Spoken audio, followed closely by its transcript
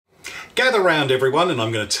Gather round everyone and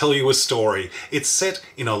I'm going to tell you a story. It's set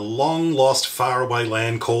in a long lost faraway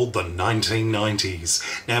land called the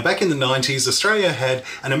 1990s. Now back in the 90s, Australia had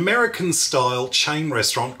an American style chain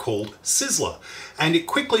restaurant called Sizzler. And it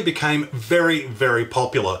quickly became very, very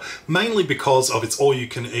popular, mainly because of its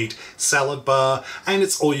all-you-can-eat salad bar and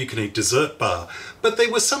its all-you-can-eat dessert bar. But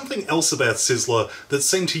there was something else about Sizzler that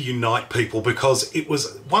seemed to unite people because it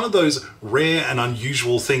was one of those rare and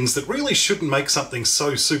unusual things that really shouldn't make something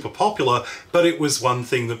so super popular, but it was one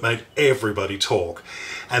thing that made everybody talk.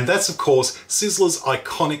 And that's, of course, Sizzler's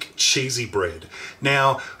iconic cheesy bread.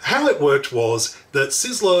 Now, how it worked was that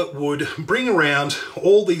Sizzler would bring around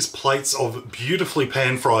all these plates of beautifully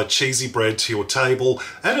pan-fried cheesy bread to your table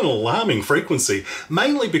at an alarming frequency,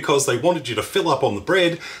 mainly because they wanted you to fill up on the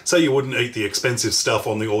bread so you wouldn't eat the expensive stuff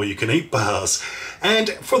on the all-you-can-eat bars. And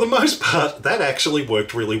for the most part, that actually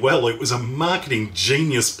worked really well. It was a marketing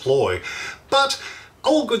genius ploy. But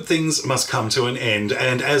all good things must come to an end,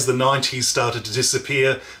 and as the 90s started to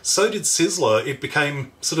disappear, so did Sizzler. It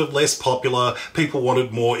became sort of less popular. People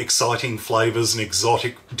wanted more exciting flavours and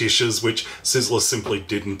exotic dishes, which Sizzler simply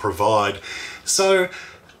didn't provide. So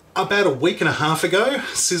about a week and a half ago,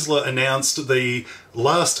 Sizzler announced the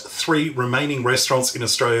last 3 remaining restaurants in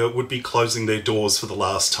Australia would be closing their doors for the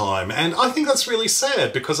last time. And I think that's really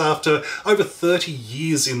sad because after over 30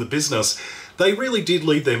 years in the business, they really did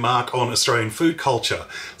leave their mark on Australian food culture.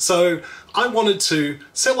 So I wanted to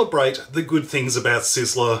celebrate the good things about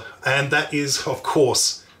Sizzler, and that is, of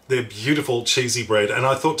course, their beautiful cheesy bread. And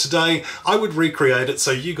I thought today I would recreate it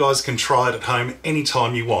so you guys can try it at home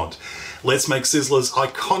anytime you want. Let's make Sizzler's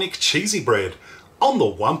iconic cheesy bread on the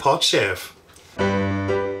One Pot Chef.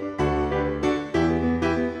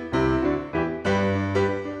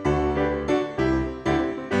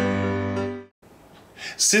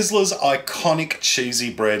 Sizzler's iconic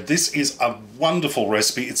cheesy bread. This is a wonderful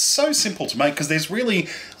recipe. It's so simple to make because there's really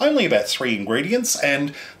only about 3 ingredients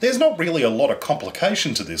and there's not really a lot of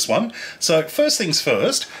complication to this one. So first things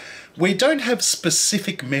first, we don't have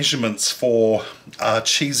specific measurements for our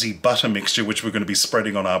cheesy butter mixture which we're going to be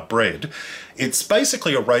spreading on our bread. It's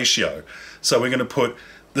basically a ratio. So we're going to put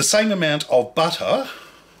the same amount of butter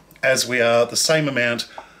as we are the same amount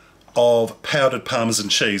of powdered Parmesan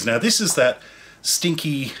cheese. Now this is that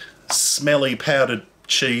stinky, smelly powdered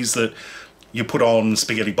cheese that you put on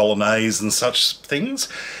spaghetti bolognese and such things.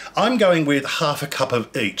 I'm going with half a cup of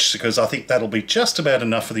each because I think that'll be just about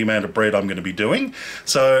enough for the amount of bread I'm going to be doing.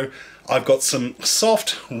 So I've got some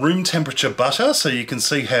soft room temperature butter so you can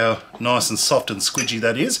see how nice and soft and squidgy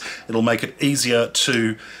that is. It'll make it easier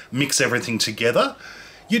to mix everything together.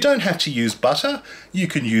 You don't have to use butter. You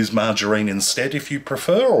can use margarine instead if you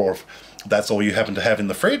prefer, or if that's all you happen to have in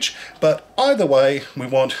the fridge. But either way, we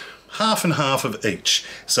want half and half of each.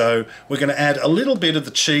 So we're going to add a little bit of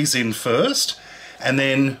the cheese in first, and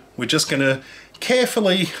then we're just going to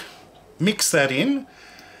carefully mix that in,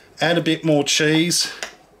 add a bit more cheese,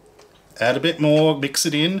 add a bit more, mix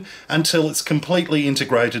it in until it's completely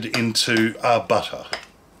integrated into our butter.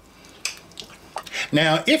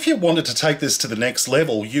 Now, if you wanted to take this to the next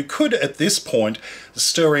level, you could at this point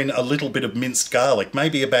stir in a little bit of minced garlic,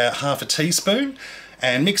 maybe about half a teaspoon,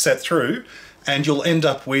 and mix that through, and you'll end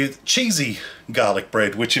up with cheesy garlic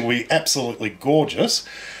bread, which will be absolutely gorgeous.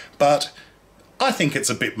 But I think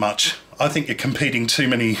it's a bit much. I think you're competing too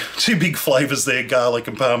big flavours there, garlic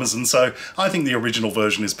and Parmesan, so I think the original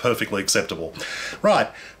version is perfectly acceptable. Right,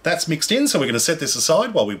 that's mixed in, so we're going to set this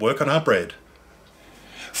aside while we work on our bread.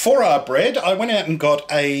 For our bread, I went out and got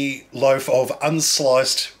a loaf of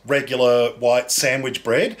unsliced regular white sandwich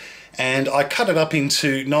bread, and I cut it up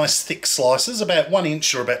into nice thick slices, about 1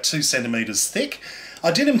 inch or about 2 centimetres thick.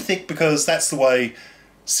 I did them thick because that's the way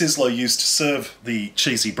Sizzler used to serve the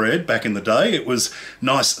cheesy bread back in the day. It was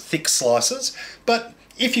nice thick slices, but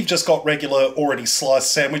if you've just got regular already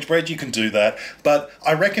sliced sandwich bread, you can do that. But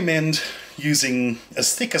I recommend using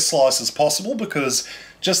as thick a slice as possible because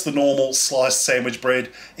just the normal sliced sandwich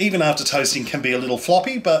bread, even after toasting, can be a little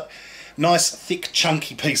floppy, but nice thick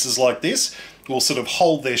chunky pieces like this will sort of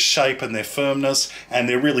hold their shape and their firmness, and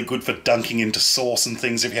they're really good for dunking into sauce and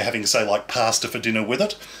things if you're having, say, like pasta for dinner with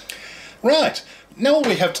it. Right, now all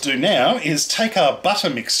we have to do now is take our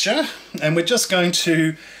butter mixture and we're just going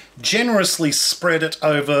to generously spread it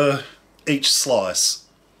over each slice.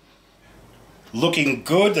 Looking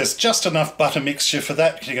good, there's just enough butter mixture for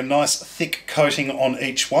that, getting a nice thick coating on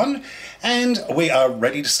each one, and we are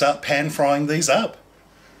ready to start pan frying these up.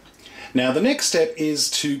 Now the next step is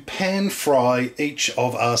to pan fry each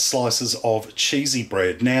of our slices of cheesy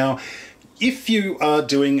bread. Now If you are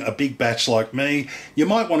doing a big batch like me, you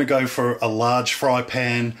might want to go for a large fry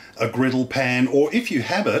pan, a griddle pan, or if you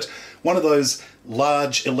have it, one of those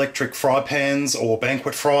large electric fry pans or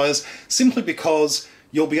banquet fryers, simply because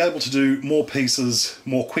you'll be able to do more pieces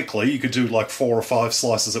more quickly. You could do like 4 or 5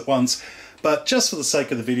 slices at once, but just for the sake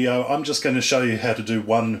of the video, I'm just going to show you how to do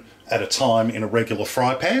one at a time in a regular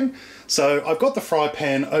fry pan. So I've got the fry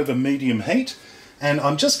pan over medium heat, and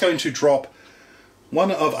I'm just going to drop one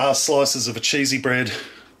of our slices of a cheesy bread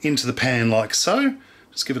into the pan like so.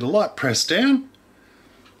 Just give it a light press down,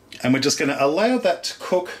 and we're just going to allow that to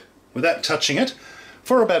cook without touching it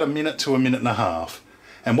for about 1 minute to 1.5 minutes.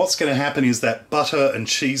 And what's going to happen is that butter and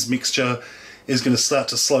cheese mixture is going to start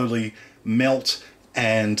to slowly melt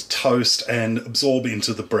and toast and absorb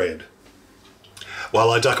into the bread.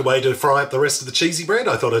 While I duck away to fry up the rest of the cheesy bread,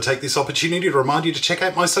 I thought I'd take this opportunity to remind you to check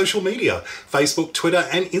out my social media: Facebook, Twitter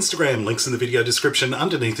and Instagram. Links in the video description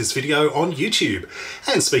underneath this video on YouTube.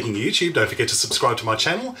 And speaking of YouTube, don't forget to subscribe to my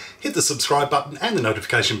channel, hit the subscribe button and the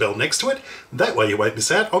notification bell next to it. That way you won't miss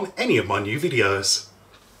out on any of my new videos.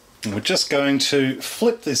 And we're just going to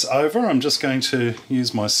flip this over. I'm just going to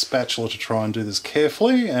use my spatula to try and do this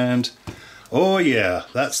carefully, and oh yeah,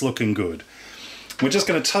 that's looking good. We're just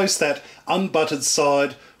going to toast that unbuttered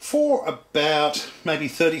side for about maybe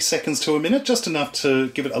 30 seconds to 1 minute, just enough to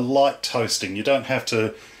give it a light toasting. You don't have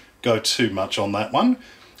to go too much on that one.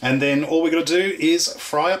 And then all we've got to do is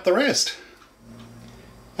fry up the rest.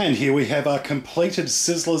 And here we have our completed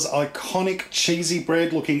Sizzler's iconic cheesy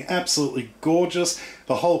bread, looking absolutely gorgeous.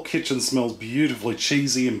 The whole kitchen smells beautifully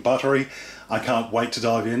cheesy and buttery. I can't wait to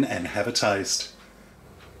dive in and have a taste.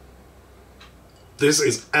 This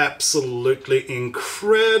is absolutely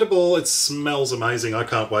incredible. It smells amazing. I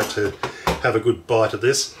can't wait to have a good bite of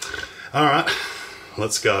this. All right,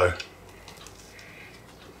 let's go.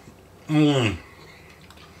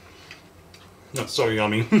 That's so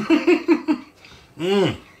yummy.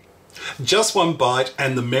 Just one bite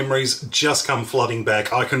and the memories just come flooding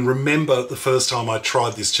back. I can remember the first time I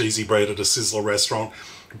tried this cheesy bread at a Sizzler restaurant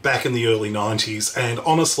back in the early 90s, and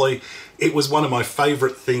honestly, it was one of my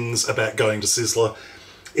favourite things about going to Sizzler.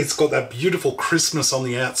 It's got that beautiful crispness on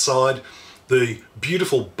the outside, the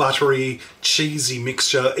beautiful buttery, cheesy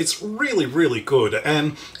mixture. It's really, really good,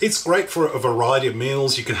 and it's great for a variety of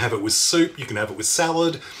meals. You can have it with soup, you can have it with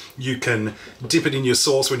salad, you can dip it in your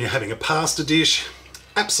sauce when you're having a pasta dish.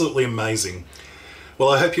 Absolutely amazing. Well,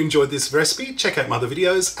 I hope you enjoyed this recipe. Check out my other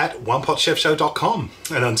videos at OnePotChefShow.com,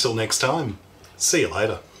 and until next time, see you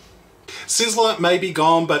later. Sizzler may be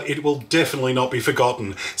gone, but it will definitely not be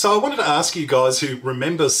forgotten. So I wanted to ask you guys who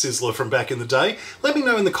remember Sizzler from back in the day, let me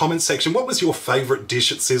know in the comments section, what was your favourite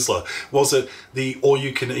dish at Sizzler? Was it the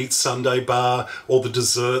all-you-can-eat sundae bar, or the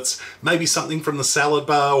desserts, maybe something from the salad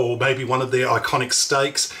bar, or maybe one of their iconic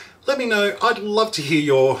steaks? Let me know. I'd love to hear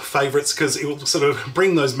your favourites, because it will sort of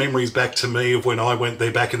bring those memories back to me of when I went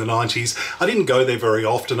there back in the 90s. I didn't go there very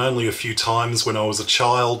often, only a few times when I was a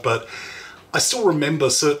child, but I still remember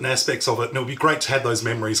certain aspects of it, and it would be great to have those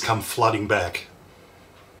memories come flooding back.